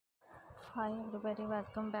Hi everybody,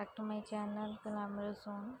 welcome back to my channel Glamorous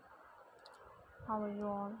Zone. How are you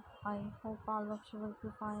all? I hope all of you will be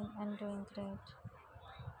fine and doing great.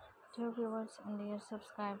 Dear viewers and dear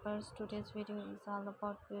subscribers, today's video is all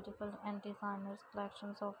about beautiful and designers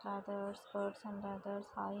collections of leather skirts and leathers,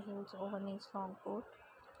 high heels, over knees long boot.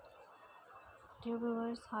 Dear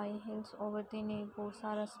viewers, high heels over the knee boots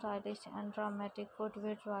are a stylish and dramatic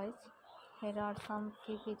footwear choice. Here are some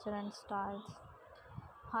key features and styles.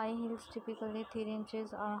 High heels typically 3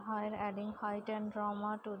 inches or higher, adding height and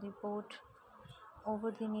drama to the boot.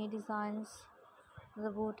 Over the knee designs, the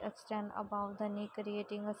boot extend above the knee,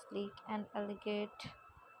 creating a sleek and elegant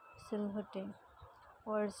silhouette.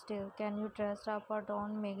 Versatile, can you dress up or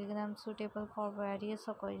down, making them suitable for various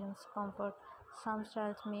occasions. Comfort, some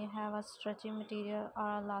styles may have a stretchy material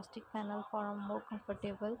or elastic panel for a more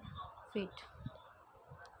comfortable fit.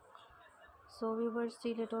 So we were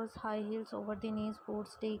stilettos, high heels over the knees,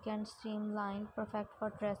 boots sleek and streamlined, perfect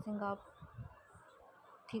for dressing up.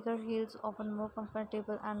 Thicker heels often more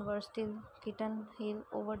comfortable and versatile. Kitten heel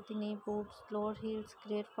over the knee boots, lower heels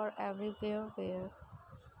great for everywhere wear.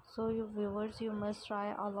 So you viewers, you must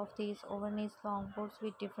try all of these over knees long boots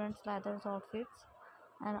with different leather outfits.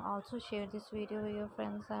 And also share this video with your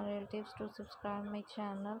friends and relatives. To subscribe my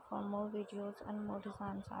channel for more videos and more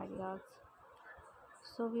designs ideas.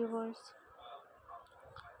 So viewers,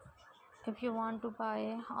 if you want to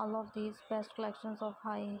buy all of these best collections of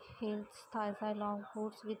high heels, thigh-high long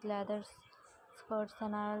boots with leather skirts,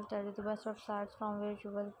 then I'll tell you the best websites from where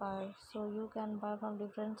you will buy. So you can buy from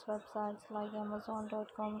different websites like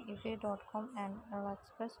Amazon.com, eBay.com and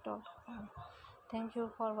AliExpress.com. Thank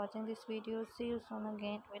you for watching this video. See you soon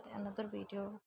again with another video.